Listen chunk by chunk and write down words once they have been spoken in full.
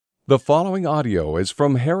The following audio is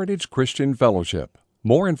from Heritage Christian Fellowship.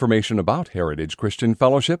 More information about Heritage Christian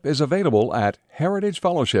Fellowship is available at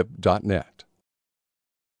heritagefellowship.net.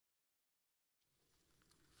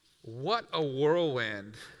 What a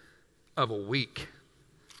whirlwind of a week.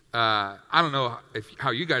 I don't know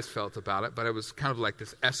how you guys felt about it, but it was kind of like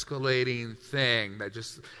this escalating thing that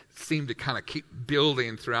just seemed to kind of keep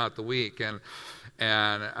building throughout the week. And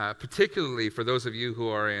particularly for those of you who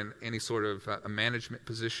are in any sort of a management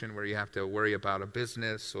position where you have to worry about a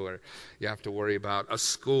business, or you have to worry about a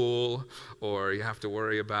school, or you have to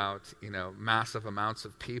worry about, massive amounts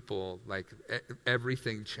of people, like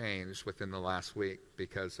everything changed within the last week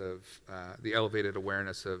because of the elevated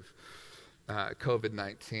awareness of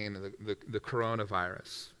COVID-19 and the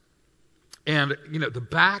coronavirus. And, the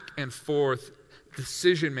back and forth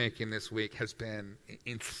decision-making this week has been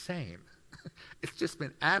insane. It's just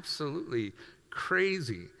been absolutely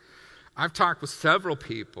crazy. I've talked with several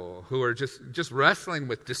people who are just wrestling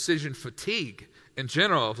with decision fatigue in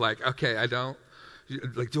general, of like, okay,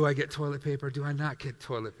 do I get toilet paper? Do I not get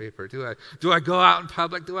toilet paper? Do I go out in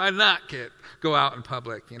public? Do I not go out in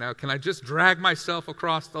public? Can I just drag myself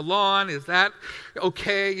across the lawn? Is that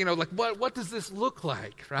okay? What does this look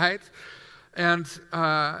like, right? And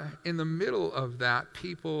in the middle of that,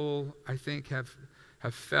 people, I think, have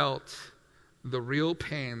felt the real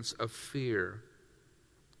pains of fear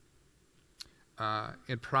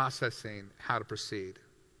in processing how to proceed.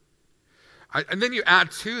 And then you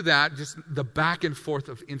add to that just the back and forth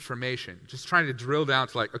of information, just trying to drill down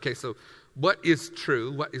to okay, so what is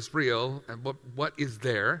true, what is real, and what is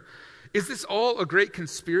there? Is this all a great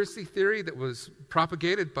conspiracy theory that was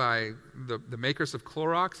propagated by the makers of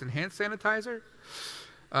Clorox and hand sanitizer?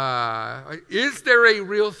 Is there a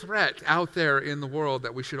real threat out there in the world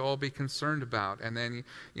that we should all be concerned about? And then,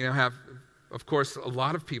 have, of course, a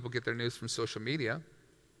lot of people get their news from social media.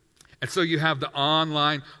 And so you have the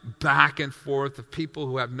online back and forth of people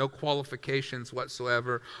who have no qualifications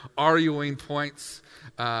whatsoever, arguing points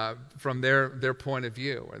from their point of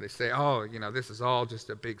view, where they say, this is all just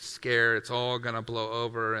a big scare, it's all going to blow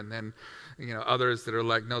over. And then, others that are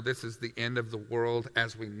like, no, this is the end of the world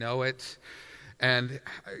as we know it. And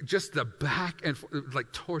just the back and forth,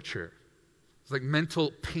 like torture. It's like mental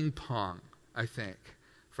ping pong, I think,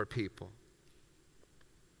 for people.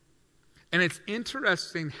 And it's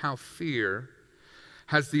interesting how fear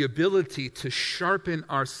has the ability to sharpen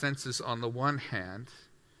our senses on the one hand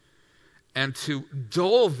and to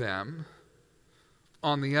dull them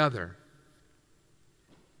on the other.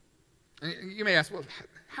 And you may ask, well,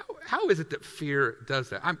 how is it that fear does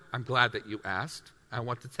that? I'm glad that you asked. I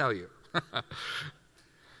want to tell you.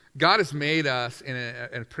 God has made us in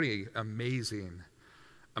a pretty amazing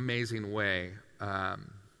way.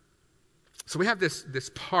 So we have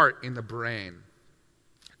this part in the brain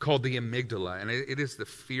called the amygdala, and it is the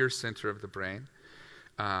fear center of the brain.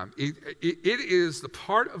 It is the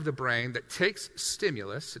part of the brain that takes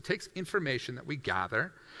stimulus, it takes information that we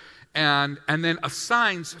gather, and then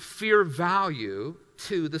assigns fear value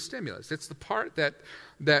to the stimulus. It's the part that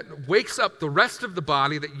wakes up the rest of the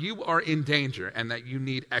body that you are in danger and that you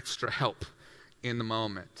need extra help in the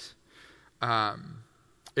moment.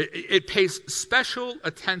 It pays special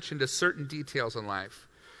attention to certain details in life.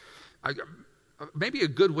 Maybe a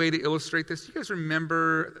good way to illustrate this, you guys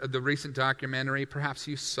remember the recent documentary, perhaps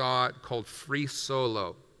you saw it, called Free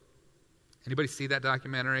Solo. Anybody see that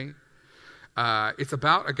documentary? It's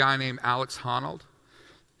about a guy named Alex Honnold.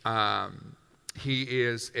 He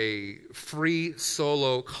is a free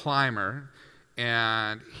solo climber,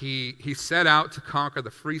 and he set out to conquer the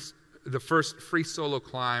first free solo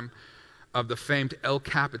climb of the famed El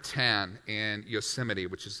Capitan in Yosemite,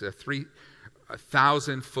 which is a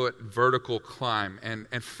 3,000-foot vertical climb.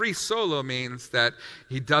 And free solo means that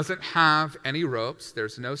he doesn't have any ropes,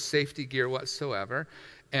 there's no safety gear whatsoever,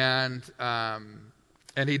 and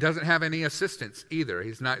he doesn't have any assistance either.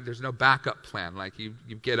 There's no backup plan. Like you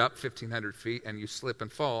get up 1,500 feet and you slip and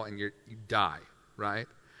fall and you die, right?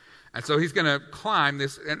 And so he's going to climb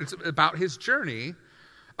this, and it's about his journey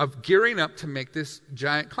of gearing up to make this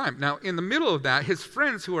giant climb. Now, in the middle of that, his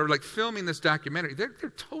friends who are like filming this documentary, they're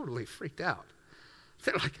totally freaked out.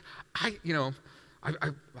 They're like, I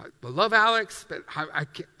love Alex, but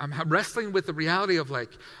I'm wrestling with the reality of like,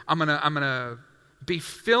 I'm gonna be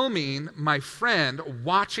filming my friend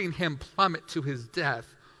watching him plummet to his death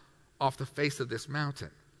off the face of this mountain.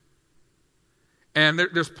 And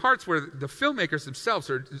there's parts where the filmmakers themselves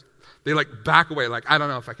they like back away, like, I don't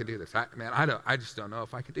know if I can do this. I just don't know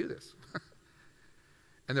if I can do this.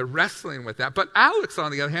 And they're wrestling with that. But Alex,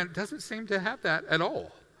 on the other hand, doesn't seem to have that at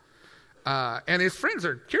all. And his friends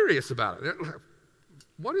are curious about it.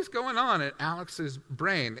 what is going on in Alex's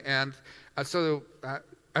brain? And so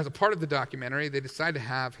as a part of the documentary, they decided to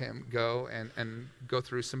have him go and go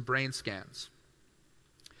through some brain scans.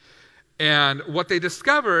 And what they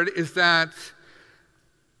discovered is that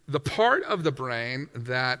the part of the brain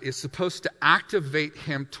that is supposed to activate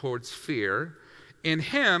him towards fear, in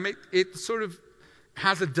him, it sort of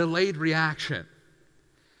has a delayed reaction.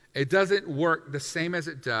 It doesn't work the same as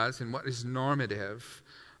it does in what is normative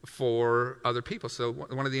for other people. So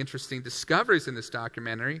one of the interesting discoveries in this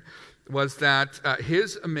documentary was that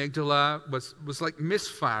his amygdala was like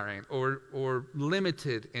misfiring or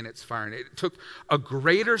limited in its firing. It took a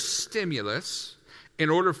greater stimulus in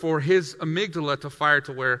order for his amygdala to fire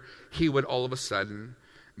to where he would all of a sudden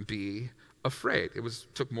be afraid. It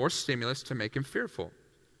took more stimulus to make him fearful.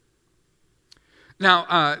 Now,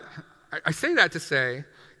 I say that to say,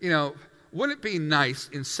 wouldn't it be nice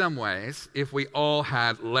in some ways if we all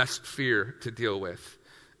had less fear to deal with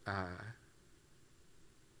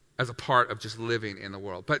as a part of just living in the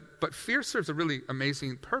world? But fear serves a really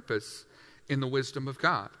amazing purpose in the wisdom of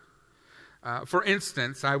God. For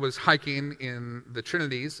instance, I was hiking in the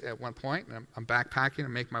Trinities at one point, and I'm backpacking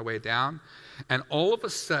and make my way down, and all of a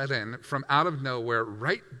sudden, from out of nowhere,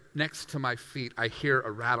 right next to my feet, I hear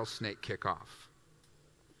a rattlesnake kick off.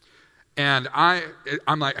 And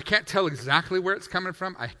I'm like, I can't tell exactly where it's coming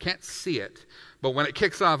from. I can't see it. But when it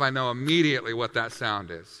kicks off, I know immediately what that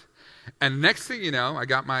sound is. And next thing you know, I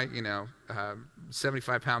got my,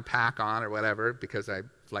 75-pound pack on or whatever, because I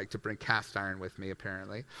like to bring cast iron with me,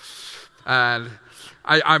 apparently. And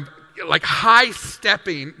I'm like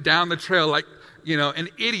high-stepping down the trail like, an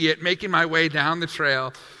idiot making my way down the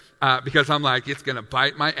trail because I'm like, it's going to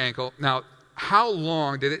bite my ankle. Now, how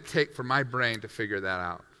long did it take for my brain to figure that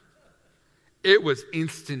out? It was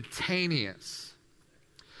instantaneous.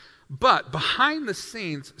 But behind the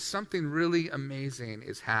scenes, something really amazing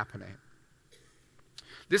is happening.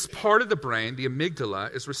 This part of the brain, the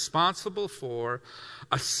amygdala, is responsible for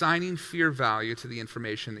assigning fear value to the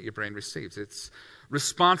information that your brain receives. Its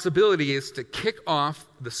responsibility is to kick off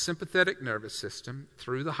the sympathetic nervous system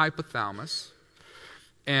through the hypothalamus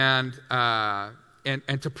and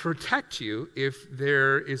to protect you if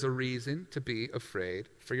there is a reason to be afraid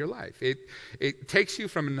for your life. It takes you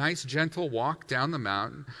from a nice, gentle walk down the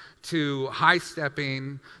mountain to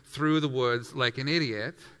high-stepping through the woods like an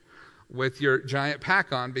idiot with your giant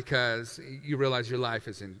pack on because you realize your life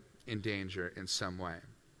is in danger in some way.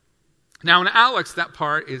 Now, in Alex, that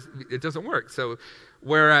part it doesn't work. So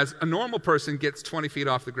whereas a normal person gets 20 feet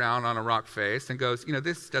off the ground on a rock face and goes,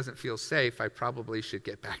 this doesn't feel safe, I probably should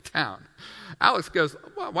get back down. Alex goes,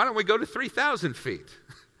 well, why don't we go to 3,000 feet?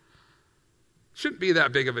 Shouldn't be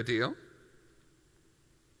that big of a deal.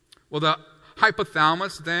 Well, the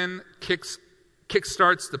hypothalamus then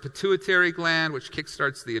kickstarts the pituitary gland, which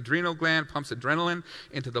kickstarts the adrenal gland, pumps adrenaline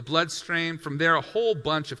into the bloodstream. From there, a whole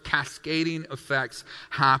bunch of cascading effects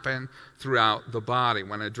happen throughout the body.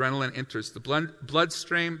 When adrenaline enters the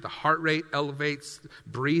bloodstream, the heart rate elevates,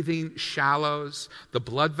 breathing shallows, the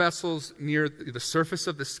blood vessels near the surface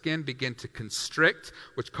of the skin begin to constrict,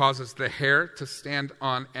 which causes the hair to stand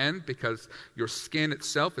on end because your skin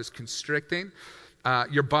itself is constricting.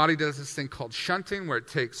 Your body does this thing called shunting, where it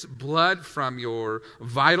takes blood from your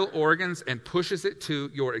vital organs and pushes it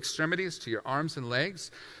to your extremities, to your arms and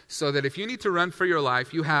legs, so that if you need to run for your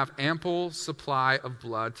life, you have ample supply of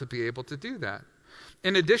blood to be able to do that.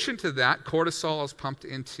 In addition to that, cortisol is pumped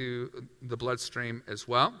into the bloodstream as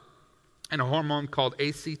well, and a hormone called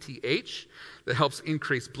ACTH that helps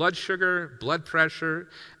increase blood sugar, blood pressure,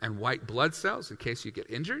 and white blood cells in case you get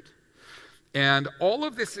injured. And all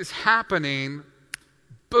of this is happening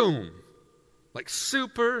boom, like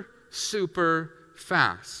super, super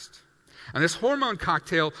fast. And this hormone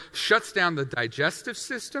cocktail shuts down the digestive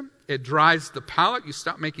system. It dries the palate. You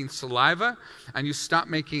stop making saliva, and you stop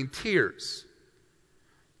making tears.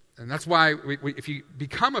 And that's why if you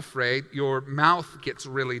become afraid, your mouth gets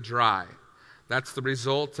really dry. That's the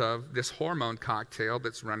result of this hormone cocktail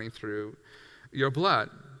that's running through your blood.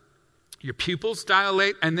 Your pupils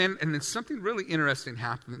dilate, and then something really interesting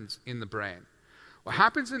happens in the brain. What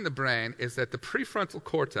happens in the brain is that the prefrontal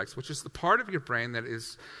cortex, which is the part of your brain that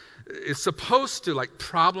is supposed to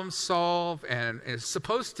problem solve and is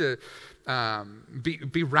supposed to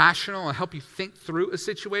be rational and help you think through a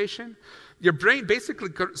situation, your brain basically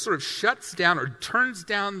sort of shuts down or turns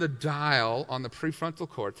down the dial on the prefrontal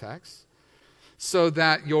cortex so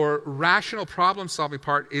that your rational problem-solving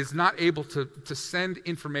part is not able to send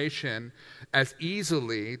information as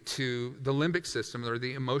easily to the limbic system or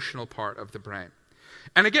the emotional part of the brain.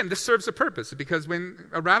 And again, this serves a purpose, because when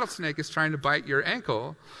a rattlesnake is trying to bite your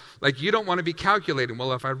ankle, like, you don't want to be calculating,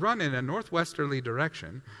 well, if I run in a northwesterly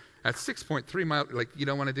direction at 6.3 miles, like, you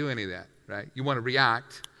don't want to do any of that, right? You want to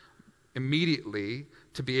react immediately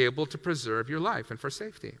to be able to preserve your life and for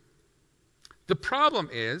safety. The problem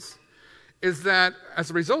is that as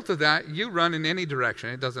a result of that, you run in any direction.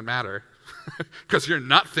 It doesn't matter because you're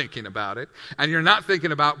not thinking about it. And you're not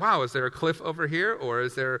thinking about, wow, is there a cliff over here? Or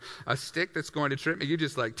is there a stick that's going to trip me? You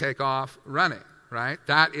just take off running, right?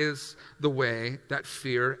 That is the way that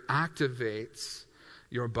fear activates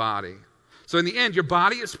your body. So in the end, your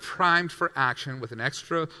body is primed for action with an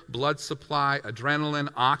extra blood supply,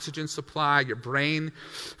 adrenaline, oxygen supply. Your brain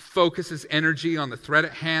focuses energy on the threat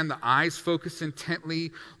at hand. The eyes focus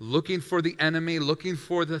intently, looking for the enemy, looking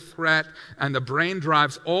for the threat. And the brain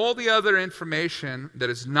drives all the other information that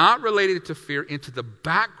is not related to fear into the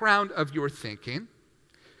background of your thinking.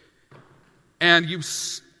 And you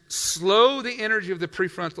slow the energy of the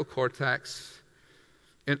prefrontal cortex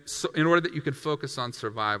in order that you can focus on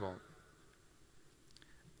survival.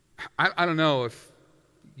 I don't know if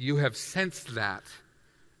you have sensed that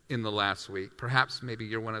in the last week. Perhaps maybe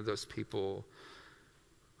you're one of those people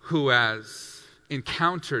who has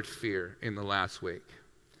encountered fear in the last week,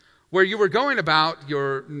 where you were going about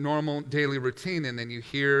your normal daily routine, and then you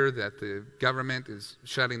hear that the government is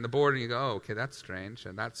shutting the border, and you go, oh, okay, that's strange,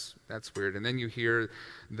 and that's weird. And then you hear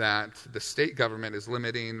that the state government is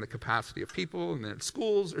limiting the capacity of people, and then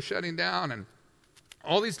schools are shutting down, and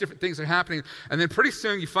all these different things are happening. And then pretty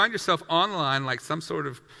soon you find yourself online like some sort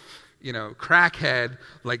of, crackhead,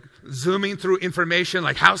 like zooming through information,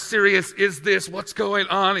 like, how serious is this? What's going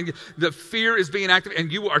on? And the fear is being active,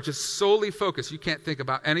 and you are just solely focused. You can't think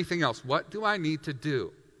about anything else. What do I need to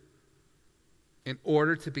do in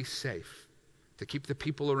order to be safe, to keep the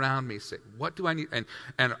people around me safe? What do I need?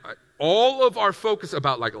 And all of our focus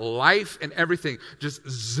about life and everything just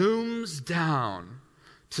zooms down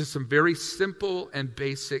to some very simple and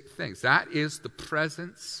basic things. That is the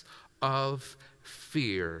presence of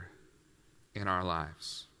fear in our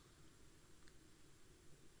lives.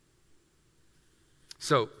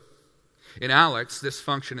 So, in Alex, this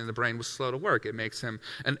function in the brain was slow to work. It makes him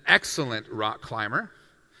an excellent rock climber,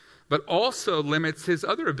 but also limits his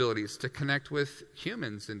other abilities to connect with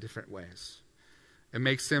humans in different ways. It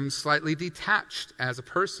makes him slightly detached as a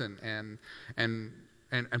person and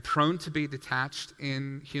prone to be detached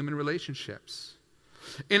in human relationships.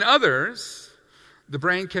 In others, the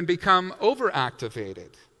brain can become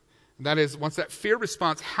overactivated. That is, once that fear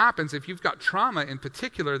response happens, if you've got trauma in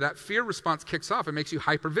particular, that fear response kicks off and makes you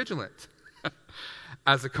hypervigilant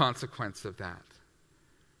as a consequence of that.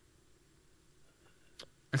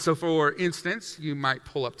 And so, for instance, you might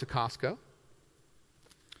pull up to Costco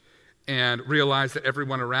and realize that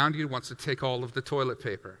everyone around you wants to take all of the toilet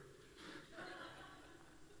paper.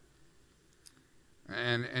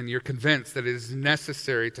 And you're convinced that it is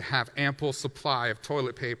necessary to have ample supply of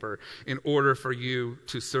toilet paper in order for you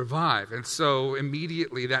to survive. And so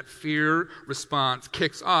immediately that fear response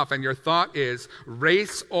kicks off, and your thought is,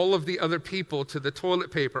 race all of the other people to the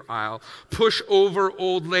toilet paper aisle, push over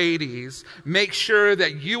old ladies, make sure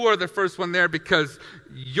that you are the first one there because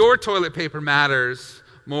your toilet paper matters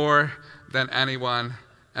more than anyone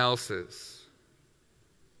else's.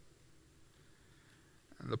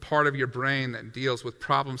 The part of your brain that deals with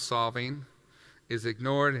problem solving is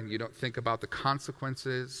ignored, and you don't think about the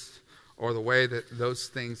consequences or the way that those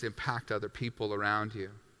things impact other people around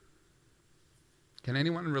you. Can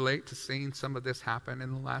anyone relate to seeing some of this happen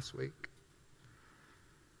in the last week?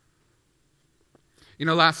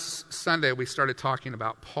 Last Sunday we started talking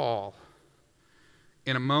about Paul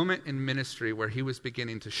in a moment in ministry where he was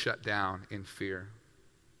beginning to shut down in fear.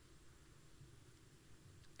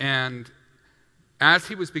 And as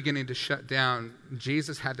he was beginning to shut down,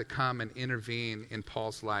 Jesus had to come and intervene in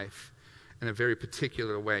Paul's life in a very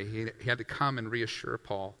particular way. He had to come and reassure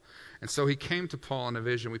Paul. And so he came to Paul in a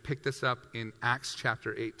vision. We picked this up in Acts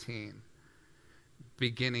chapter 18,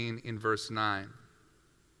 beginning in verse 9.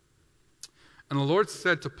 And the Lord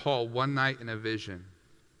said to Paul one night in a vision,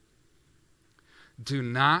 "Do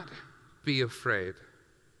not be afraid,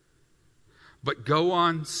 but go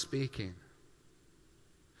on speaking.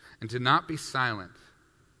 And do not be silent,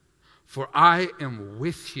 for I am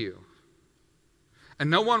with you.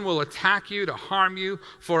 And no one will attack you to harm you,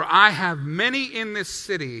 for I have many in this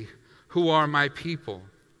city who are my people."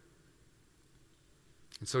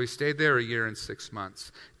 And so he stayed there 1 year and 6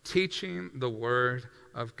 months, teaching the word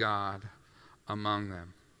of God among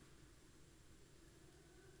them.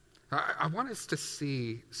 I want us to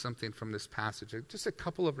see something from this passage, just a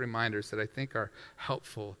couple of reminders that I think are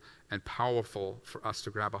helpful and powerful for us to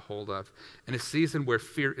grab a hold of in a season where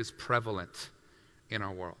fear is prevalent in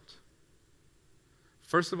our world.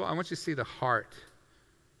 First of all, I want you to see the heart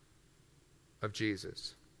of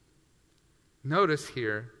Jesus. Notice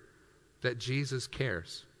here that Jesus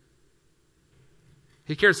cares.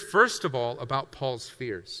 He cares, first of all, about Paul's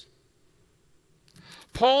fears.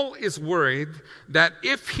 Paul is worried that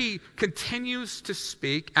if he continues to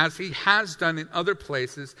speak, as he has done in other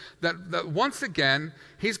places, that once again,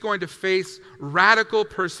 he's going to face radical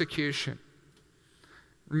persecution.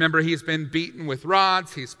 Remember, he's been beaten with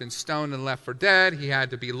rods, he's been stoned and left for dead, he had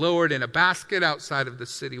to be lowered in a basket outside of the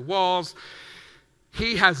city walls.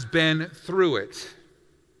 He has been through it.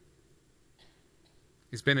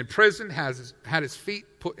 He's been in prison, has had his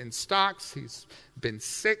feet put in stocks, he's been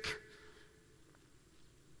sick.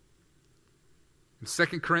 In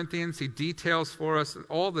 2 Corinthians, he details for us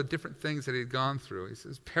all the different things that he'd gone through. He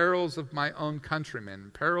says, perils of my own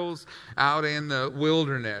countrymen, perils out in the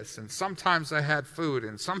wilderness, and sometimes I had food,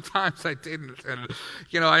 and sometimes I didn't. And,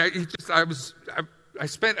 I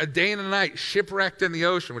spent a day and a night shipwrecked in the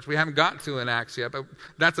ocean, which we haven't gotten to in Acts yet, but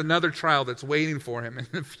that's another trial that's waiting for him in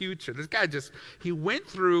the future. This guy he went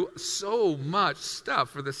through so much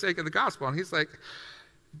stuff for the sake of the gospel, and he's like,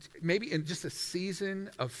 maybe in just a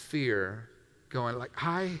season of fear, going like,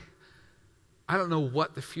 I don't know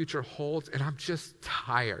what the future holds, and I'm just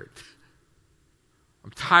tired.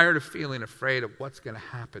 I'm tired of feeling afraid of what's going to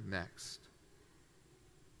happen next.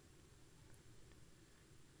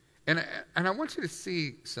 And I want you to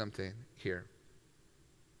see something here.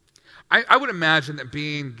 I would imagine that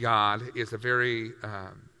being God is a very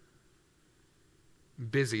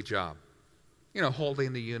busy job.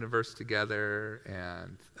 Holding the universe together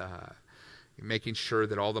and making sure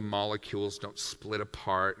that all the molecules don't split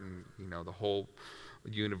apart and, the whole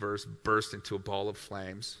universe burst into a ball of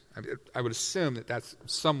flames. I would assume that that's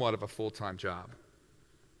somewhat of a full-time job.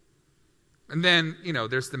 And then,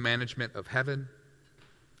 there's the management of heaven,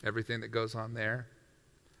 everything that goes on there.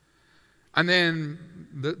 And then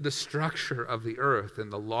the structure of the earth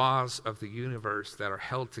and the laws of the universe that are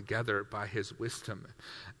held together by his wisdom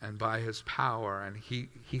and by his power, and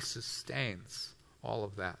he sustains all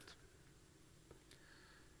of that.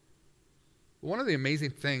 One of the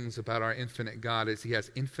amazing things about our infinite God is he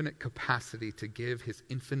has infinite capacity to give his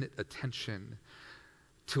infinite attention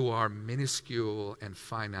to our minuscule and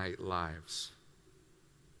finite lives.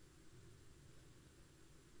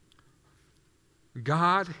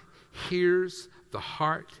 God hears the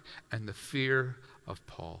heart and the fear of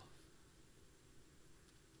Paul.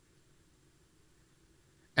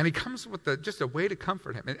 And he comes with just a way to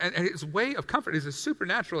comfort him. And his way of comfort is a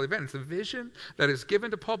supernatural event. It's a vision that is given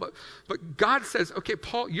to Paul. But God says, okay,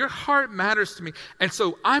 Paul, your heart matters to me. And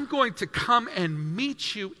so I'm going to come and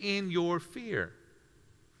meet you in your fear.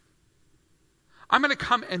 I'm going to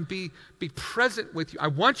come and be present with you. I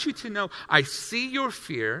want you to know I see your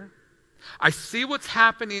fear. I see what's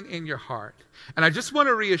happening in your heart. And I just want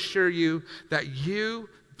to reassure you that you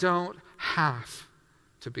don't have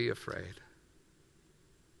to be afraid.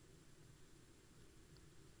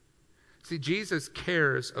 See, Jesus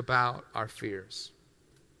cares about our fears.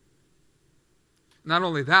 Not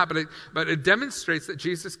only that, but it demonstrates that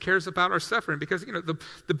Jesus cares about our suffering. Because,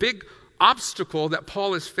 the big obstacle that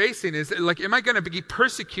Paul is facing is, am I going to be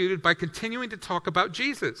persecuted by continuing to talk about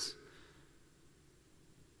Jesus?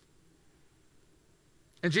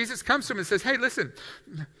 And Jesus comes to him and says, hey, listen,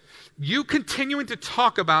 you continuing to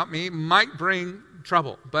talk about me might bring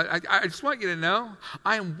trouble. But I just want you to know,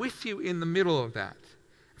 I am with you in the middle of that.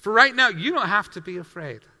 For right now, you don't have to be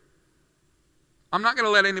afraid. I'm not going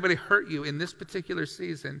to let anybody hurt you in this particular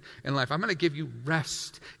season in life. I'm going to give you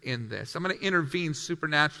rest in this. I'm going to intervene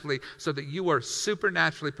supernaturally so that you are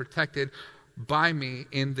supernaturally protected by me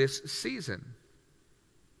in this season.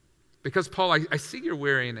 Because, Paul, I see your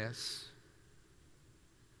weariness,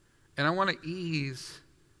 and I want to ease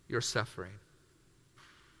your suffering.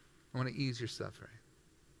 I want to ease your suffering.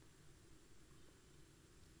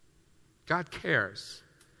 God cares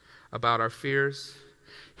about our fears.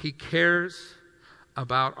 He cares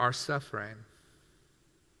about our suffering.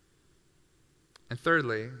 And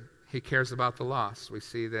thirdly, he cares about the lost. We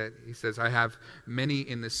see that he says, I have many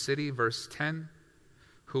in this city, verse 10,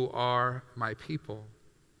 who are my people.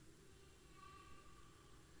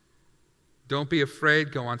 Don't be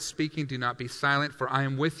afraid, go on speaking, do not be silent, for I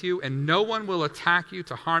am with you, and no one will attack you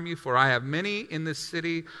to harm you, for I have many in this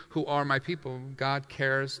city who are my people. God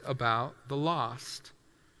cares about the lost.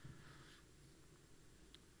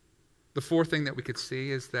 The fourth thing that we could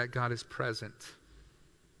see is that God is present.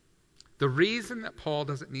 The reason that Paul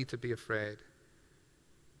doesn't need to be afraid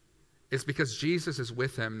is because Jesus is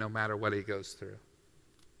with him no matter what he goes through.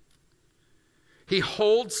 He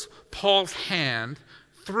holds Paul's hand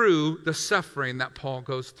through the suffering that Paul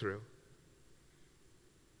goes through.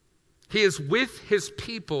 He is with his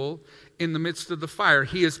people in the midst of the fire.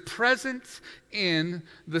 He is present in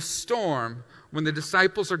the storm when the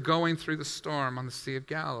disciples are going through the storm on the Sea of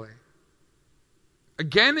Galilee.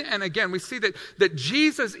 Again and again, we see that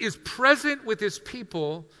Jesus is present with his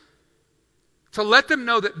people to let them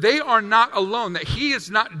know that they are not alone, that he is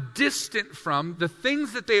not distant from the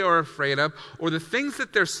things that they are afraid of, or the things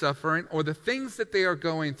that they're suffering, or the things that they are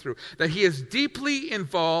going through. That he is deeply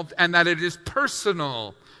involved and that it is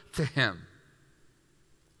personal to him.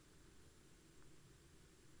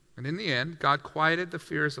 And in the end, God quieted the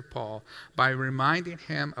fears of Paul by reminding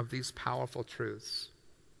him of these powerful truths.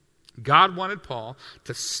 God wanted Paul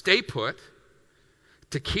to stay put,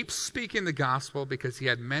 to keep speaking the gospel, because he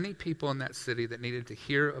had many people in that city that needed to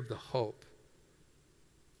hear of the hope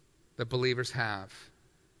that believers have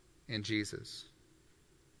in Jesus.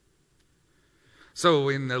 So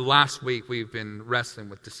in the last week, we've been wrestling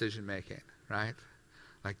with decision making, right?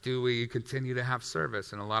 Like, do we continue to have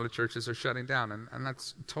service? And a lot of churches are shutting down, and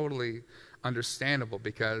that's totally understandable,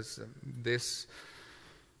 because this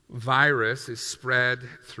virus is spread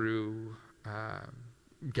through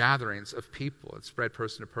gatherings of people. It's spread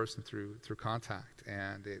person to person through contact,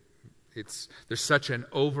 and there's such an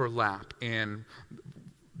overlap in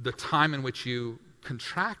the time in which you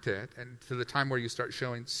contract it and to the time where you start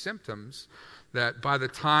showing symptoms, that by the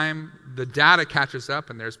time the data catches up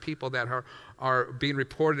and there's people that are being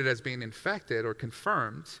reported as being infected or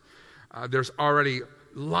confirmed, there's already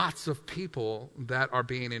lots of people that are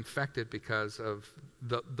being infected because of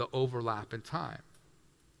the overlap in time.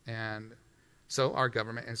 And so our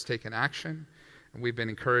government has taken action, and we've been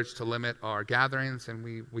encouraged to limit our gatherings, and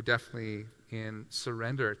we definitely in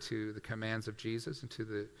surrender to the commands of Jesus and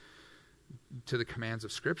to the commands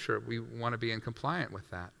of Scripture. We want to be in compliant with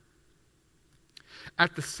that.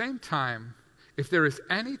 At the same time, if there is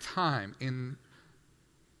any time in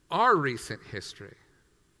our recent history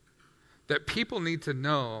that people need to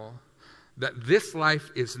know that this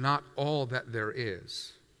life is not all that there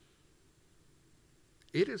is,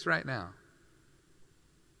 it is right now.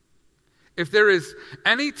 If there is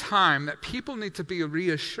any time that people need to be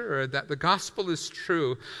reassured that the gospel is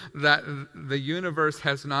true, that the universe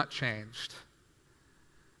has not changed,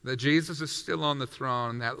 that Jesus is still on the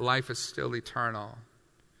throne, that life is still eternal,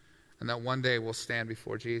 and that one day we'll stand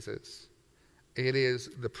before Jesus, it is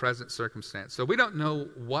the present circumstance. So we don't know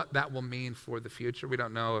what that will mean for the future. We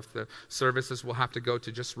don't know if the services will have to go to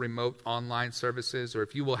just remote online services, or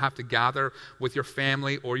if you will have to gather with your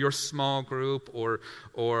family or your small group or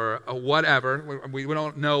whatever. We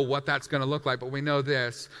don't know what that's going to look like, but we know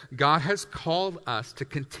this: God has called us to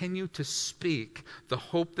continue to speak the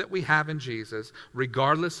hope that we have in Jesus,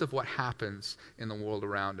 regardless of what happens in the world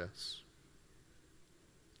around us.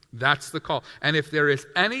 That's the call. And if there is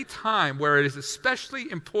any time where it is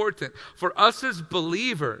especially important for us as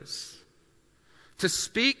believers to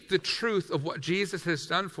speak the truth of what Jesus has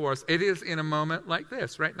done for us, it is in a moment like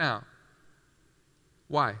this, right now.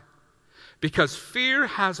 Why? Because fear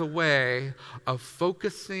has a way of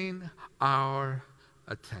focusing our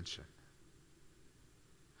attention.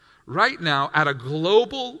 Right now, at a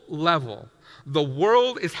global level, the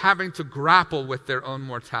world is having to grapple with their own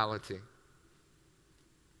mortality.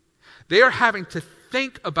 They are having to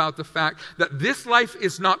think about the fact that this life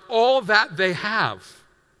is not all that they have.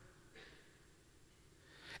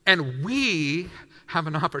 And we have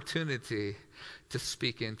an opportunity to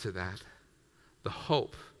speak into that, the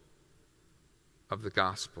hope of the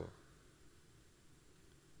gospel.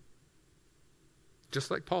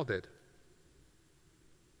 Just like Paul did.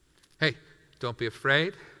 Hey, don't be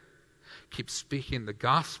afraid. Keep speaking the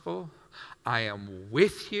gospel. I am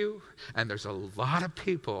with you, and there's a lot of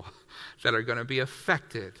people that are going to be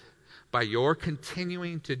affected by your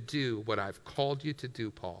continuing to do what I've called you to do,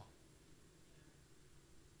 Paul.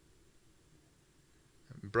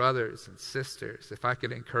 Brothers and sisters, if I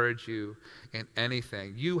could encourage you in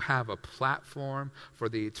anything, you have a platform for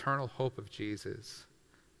the eternal hope of Jesus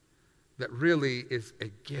that really is a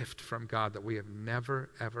gift from God that we have never,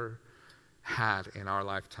 ever had in our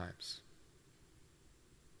lifetimes.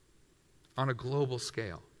 On a global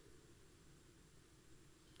scale.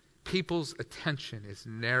 People's attention is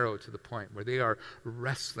narrow to the point where they are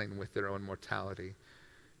wrestling with their own mortality.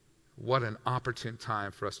 What an opportune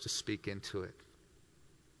time for us to speak into it.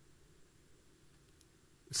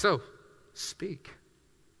 So, speak.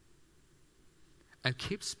 And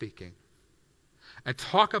keep speaking. and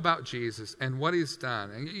talk about Jesus and what he's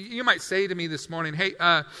done. And you might say to me this morning, hey,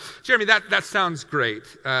 Jeremy, that sounds great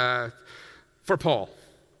for Paul.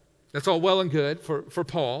 That's all well and good for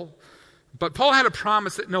Paul. But Paul had a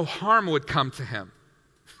promise that no harm would come to him.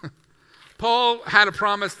 Paul had a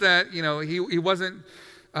promise that, he wasn't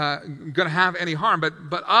going to have any harm,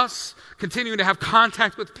 but us continuing to have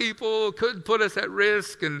contact with people could put us at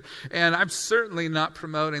risk, and I'm certainly not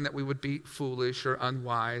promoting that we would be foolish or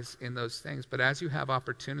unwise in those things. But as you have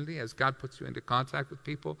opportunity, as God puts you into contact with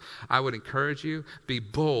people, I would encourage you, be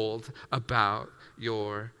bold about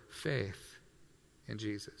your faith in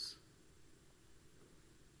Jesus.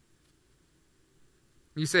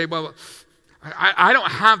 You say, well, I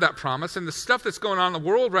don't have that promise, and the stuff that's going on in the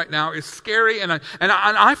world right now is scary, and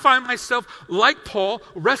I find myself, like Paul,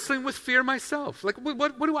 wrestling with fear myself. Like,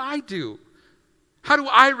 what do I do? How do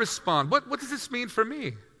I respond? What does this mean for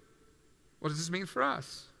me? What does this mean for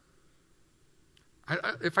us?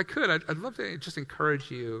 If I could, I'd love to just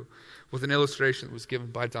encourage you with an illustration that was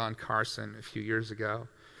given by Don Carson a few years ago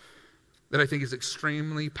that I think is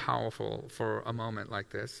extremely powerful for a moment like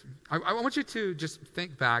this. I want you to just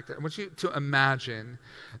think back. I want you to imagine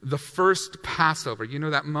the first Passover. You know,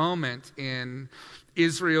 that moment in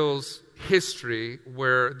Israel's history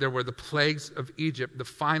where there were the plagues of Egypt. The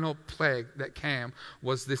final plague that came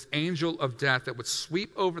was this angel of death that would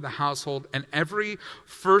sweep over the household, and every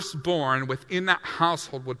firstborn within that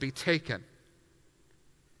household would be taken.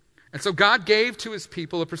 And so God gave to his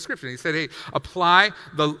people a prescription. He said, hey, apply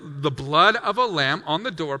the blood of a lamb on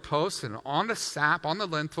the doorpost and on the sap, on the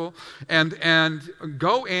lintel, and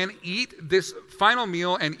go in, eat this final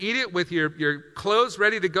meal, and eat it with your clothes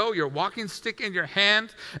ready to go, your walking stick in your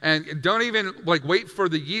hand, and don't even wait for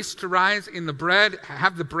the yeast to rise in the bread.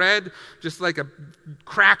 Have the bread just like a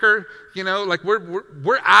cracker,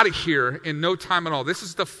 we're out of here in no time at all. This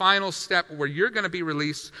is the final step where you're going to be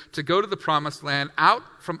released to go to the promised land, out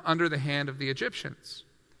from under the hand of the Egyptians.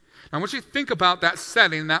 Now, I want you to think about that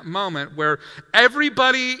setting, that moment where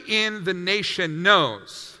everybody in the nation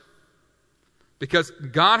knows, because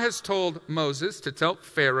God has told Moses to tell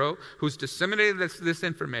Pharaoh, who's disseminated this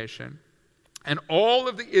information, and all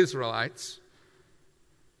of the Israelites,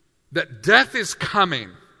 that death is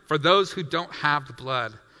coming for those who don't have the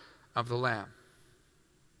blood of the Lamb.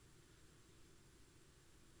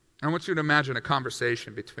 I want you to imagine a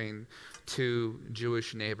conversation between two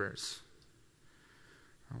Jewish neighbors.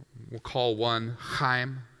 We'll call one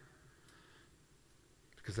Chaim,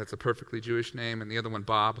 because that's a perfectly Jewish name, and the other one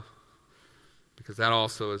Bob, because that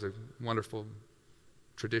also is a wonderful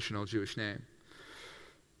traditional Jewish name.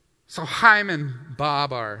 So Chaim and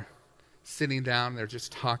Bob are sitting down, they're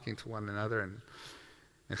just talking to one another, and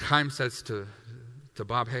Chaim says to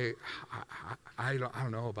Bob, hey, I don't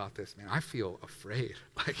know about this, man. I feel afraid.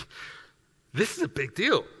 This is a big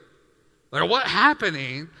deal. What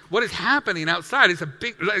is happening outside is a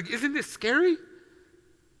big, isn't this scary?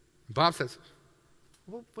 Bob says,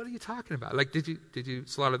 well, what are you talking about? Did you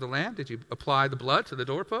slaughter the lamb? Did you apply the blood to the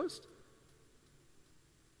doorpost?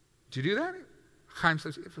 Did you do that? Chaim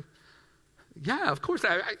says, yeah, of course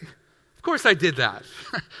I did that.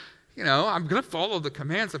 I'm going to follow the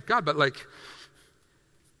commands of God, but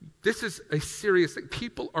this is a serious thing.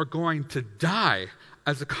 People are going to die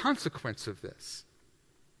as a consequence of this.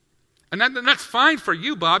 And that's fine for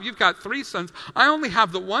you, Bob. You've got 3 sons. I only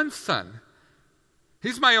have the one son.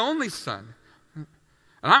 He's my only son. And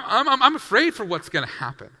I'm afraid for what's going to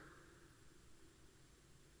happen.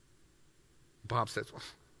 Bob says, well,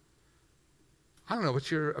 I don't know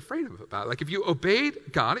what you're afraid of about. If you obeyed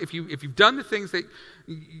God, if you've done the things that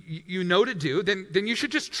you know to do, then you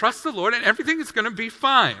should just trust the Lord and everything is going to be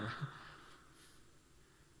fine.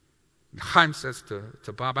 Chaim says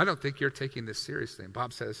to Bob, I don't think you're taking this seriously. And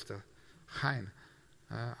Bob says to Chaim,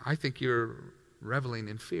 I think you're reveling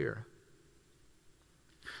in fear.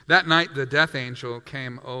 That night, the death angel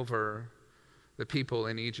came over the people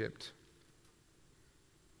in Egypt.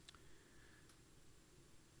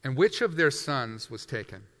 And which of their sons was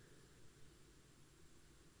taken?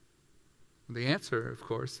 The answer, of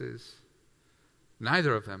course, is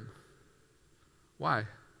neither of them. Why?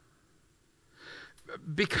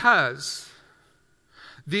 Because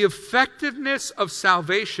the effectiveness of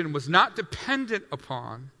salvation was not dependent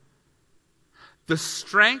upon the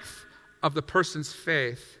strength of the person's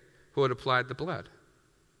faith who had applied the blood.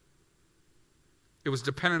 It was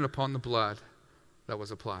dependent upon the blood that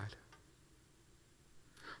was applied.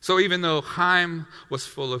 So even though Chaim was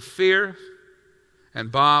full of fear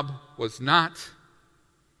and Bob was not,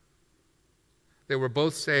 they were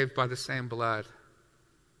both saved by the same blood,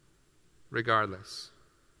 regardless.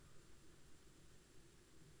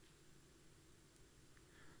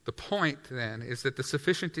 The point, then, is that the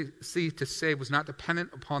sufficiency to save was not dependent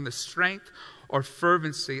upon the strength or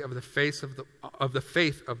fervency of the faith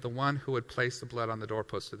of the one who had placed the blood on the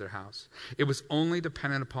doorpost of their house. It was only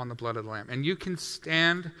dependent upon the blood of the Lamb. And you can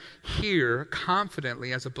stand here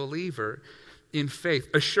confidently as a believer in faith,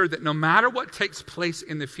 assured that no matter what takes place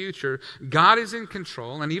in the future, God is in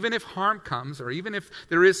control, and even if harm comes, or even if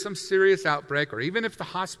there is some serious outbreak, or even if the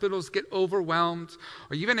hospitals get overwhelmed,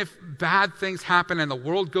 or even if bad things happen and the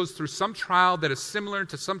world goes through some trial that is similar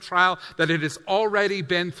to some trial that it has already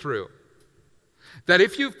been through, that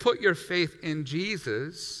if you've put your faith in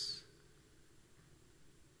Jesus,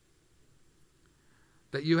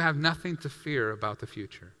 that you have nothing to fear about the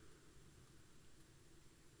future.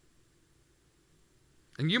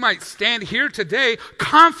 And you might stand here today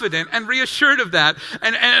confident and reassured of that.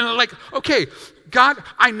 And like, okay, God,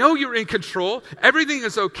 I know you're in control. Everything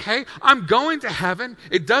is okay. I'm going to heaven.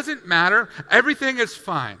 It doesn't matter. Everything is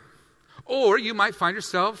fine. Or you might find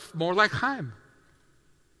yourself more like Chaim.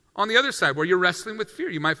 On the other side, where you're wrestling with fear,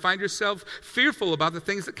 you might find yourself fearful about the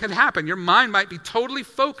things that can happen. Your mind might be totally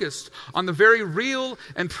focused on the very real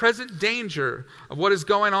and present danger of what is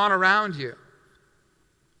going on around you.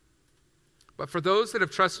 But for those that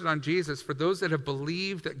have trusted on Jesus, for those that have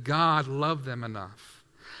believed that God loved them enough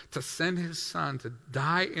to send his Son to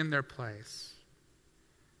die in their place,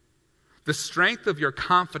 the strength of your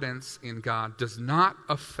confidence in God does not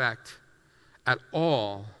affect at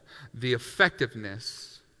all the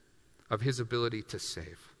effectiveness of his ability to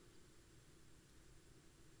save.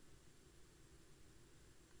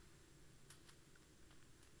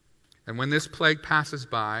 And when this plague passes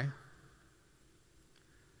by,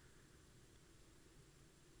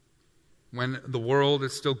 when the world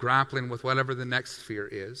is still grappling with whatever the next fear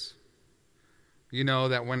is, you know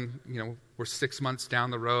that when we're 6 months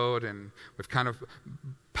down the road and we've kind of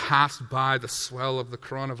passed by the swell of the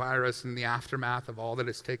coronavirus and the aftermath of all that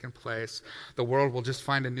has taken place, the world will just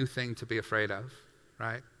find a new thing to be afraid of,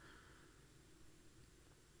 right?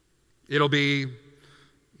 It'll be,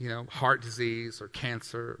 heart disease or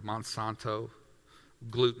cancer, Monsanto,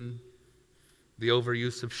 gluten, the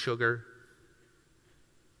overuse of sugar,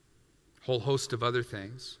 whole host of other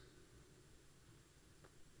things.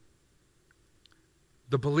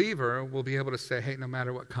 The believer will be able to say, hey, no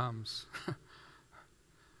matter what comes,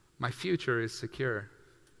 my future is secure.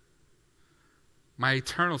 My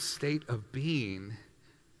eternal state of being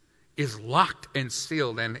is locked and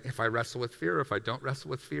sealed. And if I wrestle with fear, if I don't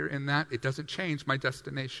wrestle with fear in that, it doesn't change my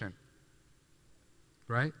destination.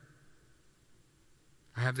 Right?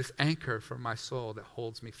 I have this anchor for my soul that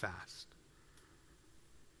holds me fast.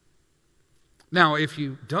 Now, if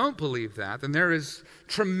you don't believe that, then there is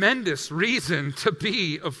tremendous reason to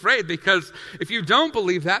be afraid, because if you don't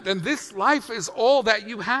believe that, then this life is all that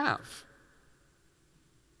you have.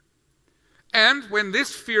 And when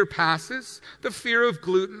this fear passes, the fear of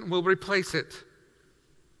gluten will replace it.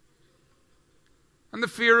 And the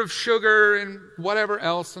fear of sugar and whatever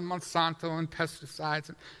else, and Monsanto and pesticides,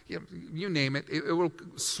 and you name it, it will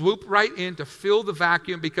swoop right in to fill the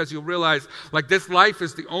vacuum, because you'll realize, like, this life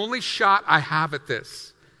is the only shot I have at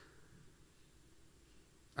this.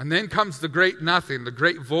 And then comes the great nothing, the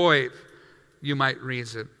great void, you might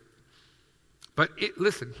reason. But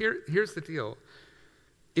listen, here's the deal.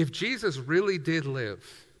 If Jesus really did live,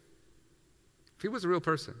 if he was a real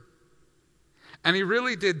person, and he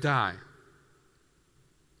really did die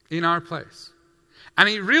in our place, and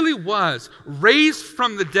he really was raised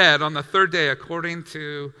from the dead on the third day according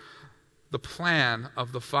to the plan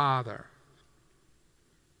of the Father,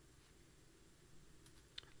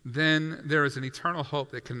 then there is an eternal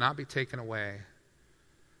hope that cannot be taken away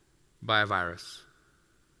by a virus,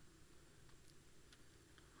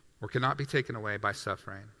 or cannot be taken away by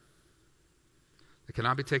suffering. It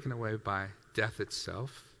cannot be taken away by death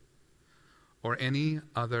itself or any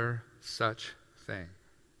other such thing.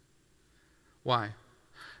 Why?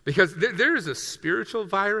 Because there is a spiritual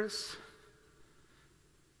virus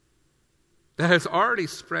that has already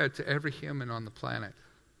spread to every human on the planet.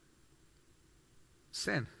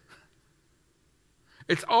 Sin.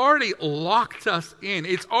 It's already locked us in.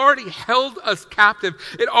 It's already held us captive.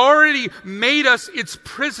 It already made us its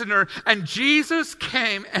prisoner. And Jesus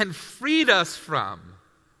came and freed us from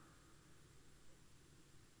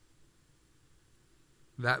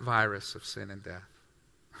that virus of sin and death.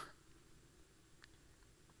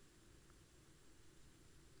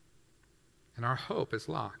 And our hope is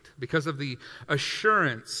locked because of the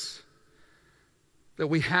assurance that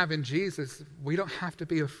we have in Jesus. We don't have to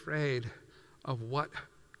be afraid of what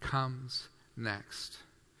comes next.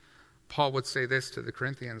 Paul would say this to the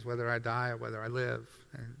Corinthians: whether I die or whether I live,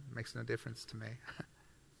 it makes no difference to me.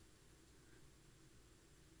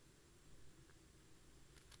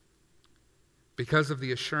 because of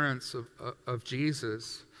the assurance of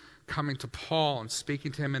Jesus coming to Paul and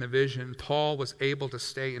speaking to him in a vision, Paul was able to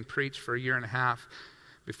stay and preach for 1.5 years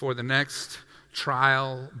before the next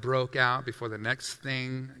trial broke out, before the next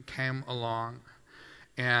thing came along.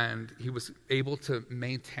 And he was able to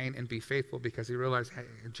maintain and be faithful because he realized, hey,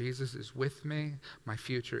 Jesus is with me. My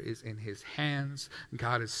future is in his hands.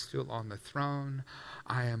 God is still on the throne.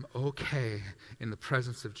 I am okay in the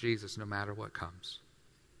presence of Jesus no matter what comes.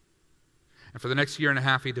 And for the next 1.5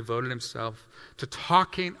 years, he devoted himself to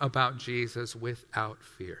talking about Jesus without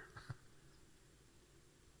fear.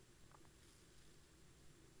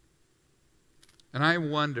 And I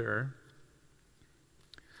wonder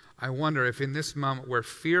if in this moment where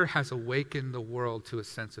fear has awakened the world to a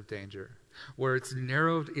sense of danger, where it's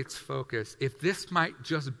narrowed its focus, if this might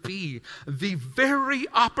just be the very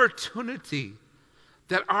opportunity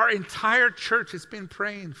that our entire church has been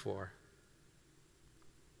praying for.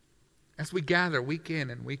 As we gather week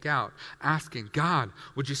in and week out, asking, God,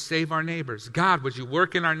 would you save our neighbors? God, would you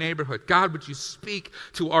work in our neighborhood? God, would you speak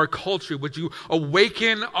to our culture? Would you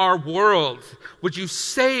awaken our world? Would you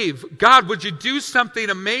save? God, would you do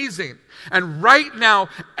something amazing? And right now,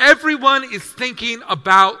 everyone is thinking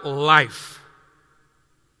about life.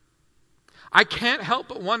 I can't help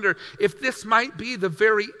but wonder if this might be the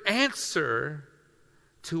very answer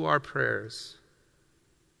to our prayers.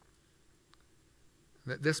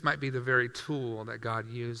 That this might be the very tool that God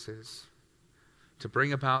uses to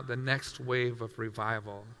bring about the next wave of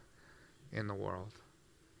revival in the world.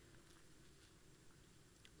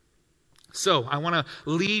 So, I want to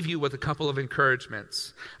leave you with a couple of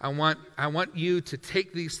encouragements. I want you to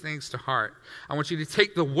take these things to heart. I want you to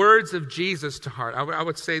take the words of Jesus to heart. I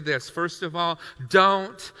would say this. First of all,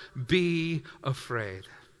 don't be afraid.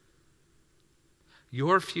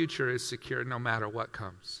 Your future is secure no matter what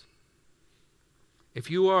comes. If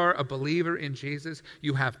you are a believer in Jesus,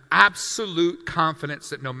 you have absolute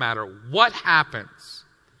confidence that no matter what happens,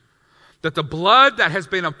 that the blood that has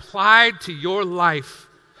been applied to your life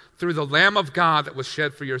through the Lamb of God that was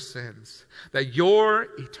shed for your sins, that your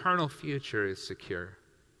eternal future is secure.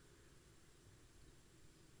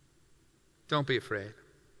 Don't be afraid.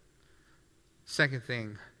 Second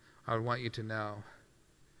thing I would want you to know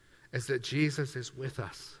is that Jesus is with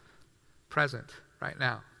us, present right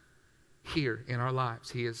now. Here in our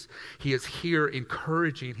lives. He is here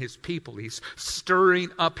encouraging his people. He's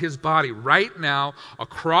stirring up his body right now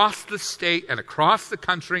across the state and across the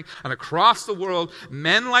country and across the world.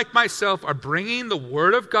 Men like myself are bringing the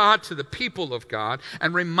word of God to the people of God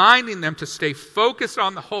and reminding them to stay focused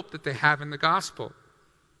on the hope that they have in the gospel.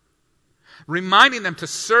 Reminding them to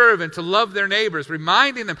serve and to love their neighbors.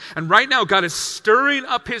 Reminding them. And right now God is stirring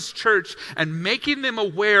up his church and making them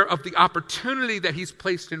aware of the opportunity that he's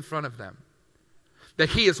placed in front of them. That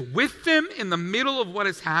he is with them in the middle of what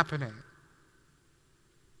is happening.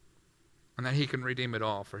 And that he can redeem it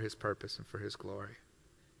all for his purpose and for his glory.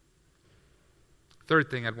 Third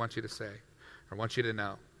thing I'd want you to say, or want you to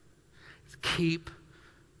know, is keep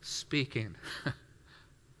speaking.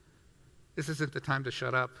 This isn't the time to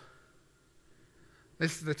shut up.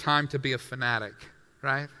 This is the time to be a fanatic,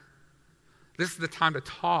 right? This is the time to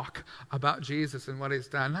talk about Jesus and what he's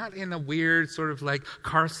done. Not in a weird sort of like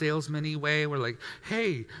car salesman-y way where like,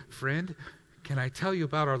 hey, friend, can I tell you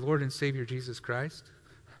about our Lord and Savior Jesus Christ?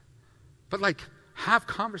 But like, have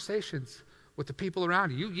conversations with the people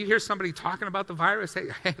around you. You hear somebody talking about the virus,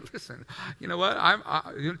 hey, listen, you know what?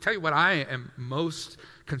 I'll tell you what I am most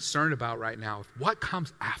concerned about right now. What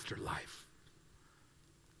comes after life?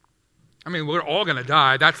 I mean, we're all going to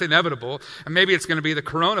die. That's inevitable. And maybe it's going to be the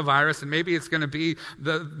coronavirus, and maybe it's going to be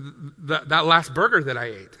that last burger that I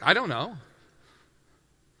ate. I don't know.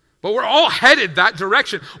 But we're all headed that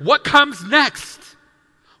direction. What comes next?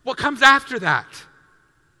 What comes after that?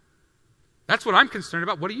 That's what I'm concerned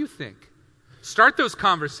about. What do you think? Start those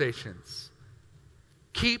conversations.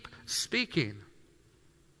 Keep speaking.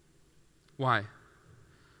 Why?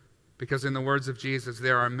 Because in the words of Jesus,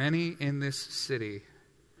 there are many in this city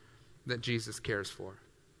that Jesus cares for.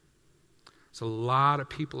 There's a lot of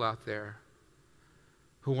people out there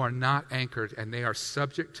who are not anchored, and they are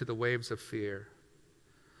subject to the waves of fear.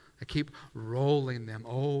 They keep rolling them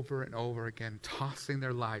over and over again, tossing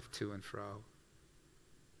their life to and fro.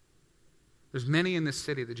 There's many in this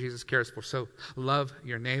city that Jesus cares for. So love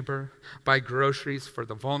your neighbor, buy groceries for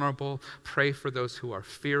the vulnerable, pray for those who are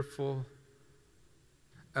fearful,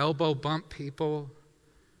 elbow bump people,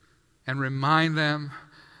 and remind them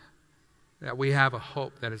that we have a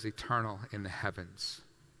hope that is eternal in the heavens.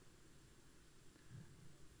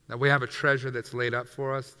 That we have a treasure that's laid up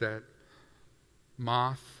for us that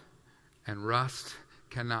moth and rust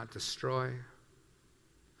cannot destroy.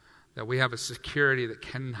 that we have a security that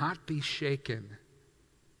cannot be shaken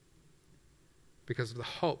because of the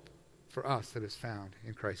hope for us that is found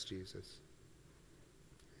in Christ Jesus.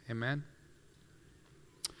 Amen.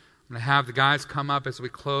 I'm going to have the guys come up as we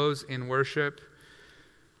close in worship.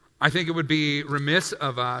 I think it would be remiss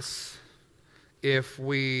of us if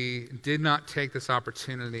we did not take this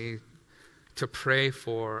opportunity to pray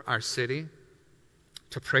for our city,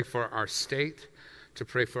 to pray for our state, to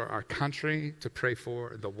pray for our country, to pray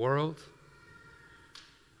for the world.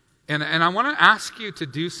 And I want to ask you to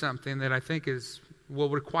do something that I think will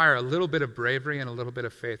require a little bit of bravery and a little bit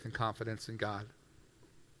of faith and confidence in God.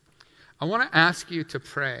 I want to ask you to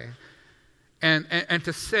pray and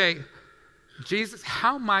to say, Jesus,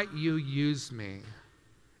 how might you use me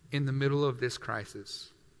in the middle of this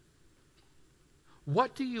crisis?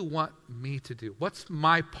 What do you want me to do? What's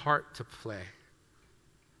my part to play?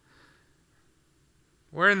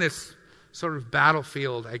 We're in this sort of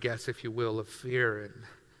battlefield, I guess, if you will, of fear. And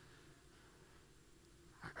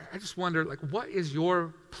I just wonder, what is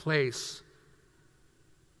your place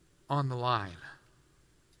on the line?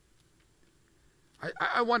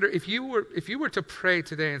 I wonder if you were to pray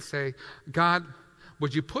today and say, God,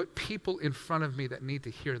 would you put people in front of me that need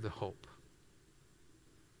to hear the hope?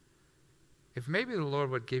 If maybe the Lord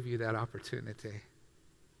would give you that opportunity.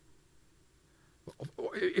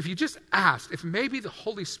 If you just asked, if maybe the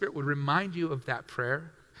Holy Spirit would remind you of that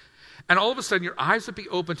prayer, and all of a sudden your eyes would be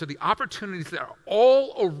open to the opportunities that are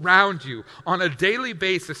all around you on a daily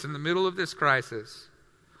basis in the middle of this crisis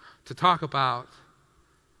to talk about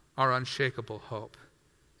our unshakable hope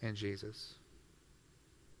in Jesus.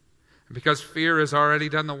 And because fear has already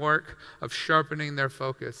done the work of sharpening their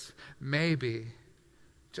focus, maybe,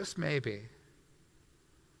 just maybe,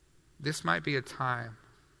 this might be a time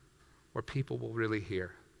where people will really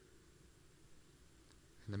hear.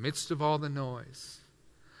 In the midst of all the noise,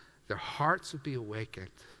 their hearts would be awakened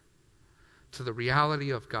to the reality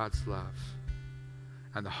of God's love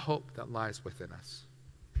and the hope that lies within us.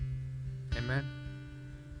 Amen.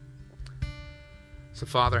 So,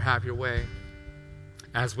 Father, have your way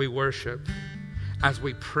as we worship, as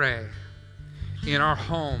we pray in our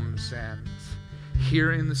homes and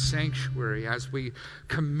here in the sanctuary, as we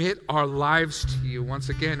commit our lives to you once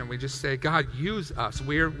again, and we just say, God, use us.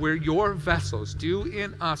 We're your vessels. Do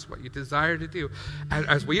in us what you desire to do.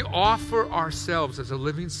 As we offer ourselves as a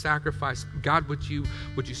living sacrifice, God, would you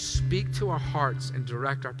speak to our hearts and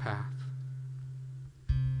direct our path?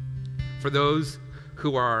 For those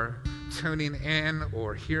who are tuning in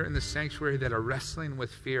or here in the sanctuary that are wrestling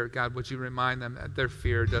with fear, God, would you remind them that their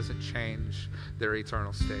fear doesn't change their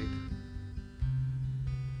eternal state,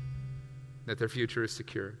 that their future is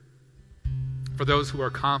secure. For those who are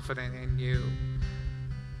confident in you,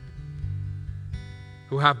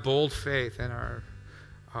 who have bold faith and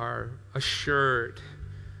are assured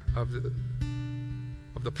of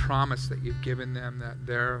the promise that you've given them, that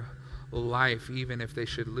their life, even if they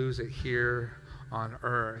should lose it here on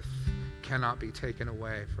earth, cannot be taken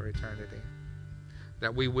away for eternity.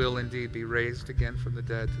 That we will indeed be raised again from the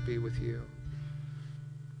dead to be with you.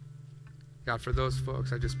 God, for those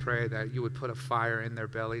folks, I just pray that you would put a fire in their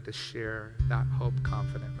belly to share that hope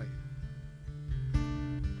confidently.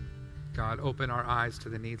 God, open our eyes to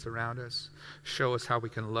the needs around us. Show us how we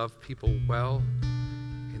can love people well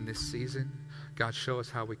in this season. God, show us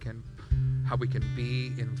how we can be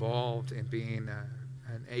involved in being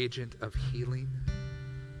an agent of healing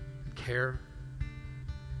and care.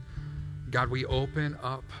 God, we open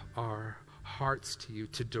up our hearts to you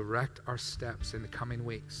to direct our steps in the coming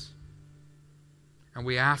weeks. And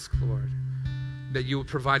we ask, Lord, that you would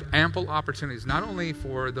provide ample opportunities, not only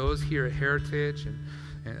for those here at Heritage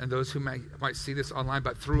and those who might see this online,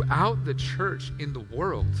 but throughout the church in the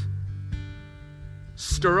world.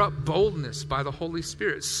 Stir up boldness by the Holy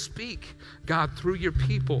Spirit. Speak, God, through your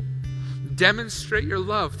people. Demonstrate your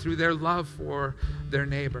love through their love for their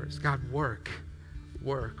neighbors. God, work.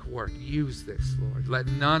 Use this, Lord. Let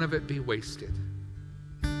none of it be wasted.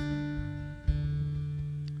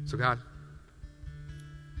 So, God,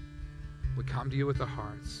 we come to you with our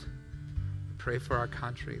hearts. We pray for our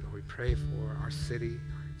country, Lord. We pray for our city,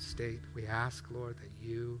 our state. We ask, Lord, that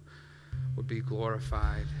you would be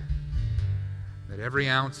glorified. That every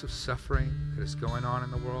ounce of suffering that is going on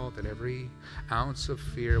in the world, that every ounce of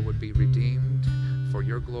fear would be redeemed for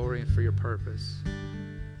your glory and for your purpose.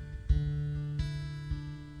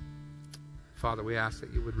 Father, we ask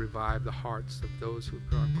that you would revive the hearts of those who've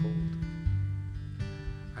grown cold,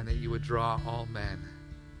 and that you would draw all men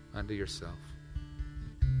unto yourself.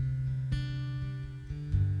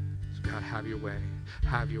 So God, have your way.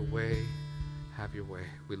 Have your way. Have your way.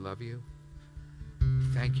 We love you.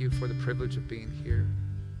 thank you for the privilege of being here.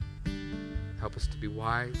 Help us to be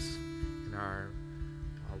wise in our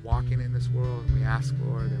walking in this world. And we ask,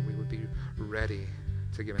 Lord, that we would be ready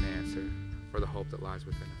to give an answer for the hope that lies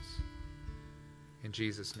within us. In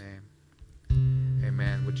Jesus' name,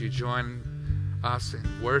 amen. Would you join us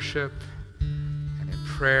in worship and in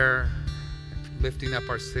prayer, and lifting up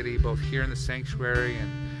our city, both here in the sanctuary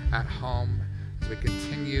and at home, as we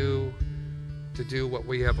continue to do what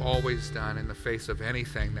we have always done in the face of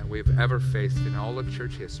anything that we've ever faced in all of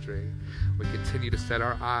church history. We continue to set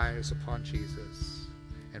our eyes upon Jesus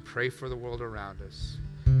and pray for the world around us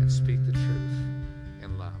and speak the truth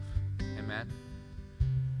in love. Amen.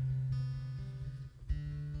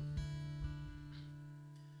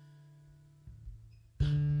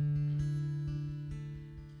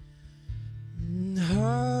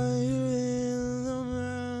 Higher in the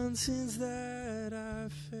mountains that